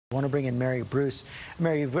I want to bring in Mary Bruce.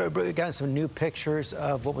 Mary, you've gotten some new pictures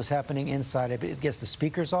of what was happening inside, I guess, the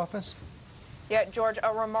Speaker's office? Yeah, George,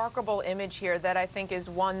 a remarkable image here that I think is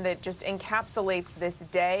one that just encapsulates this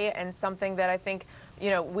day and something that I think,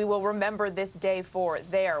 we will remember this day for.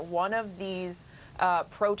 There, one of these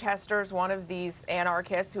protesters, one of these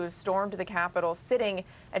anarchists who have stormed the Capitol, sitting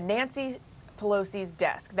at Nancy Pelosi's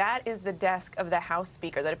desk. That is the desk of the House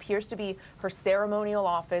Speaker. That appears to be her ceremonial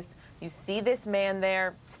office. You see this man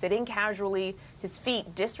there sitting casually, his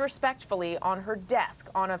feet disrespectfully on her desk,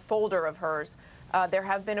 on a folder of hers. There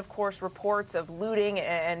have been, of course, reports of looting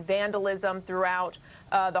and vandalism throughout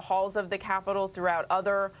the halls of the Capitol, throughout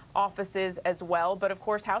other offices as well. But, of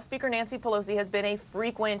course, House Speaker Nancy Pelosi has been a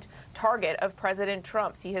frequent target of President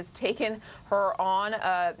Trump's. He has taken her on,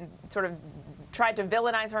 sort of tried to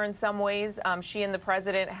villainize her in some ways. She and the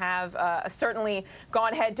president have certainly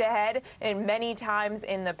gone head-to-head in many times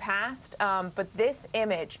in the past. But this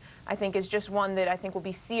image, I think, is just one that I think will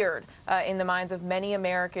be seared in the minds of many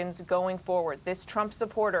Americans going forward. This Trump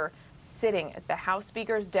supporter sitting at the House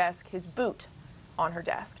Speaker's desk, his boot on her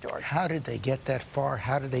desk, George. How did they get that far?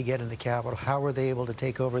 How did they get in the Capitol? How were they able to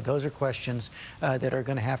take over? Those are questions that are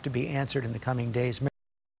going to have to be answered in the coming days.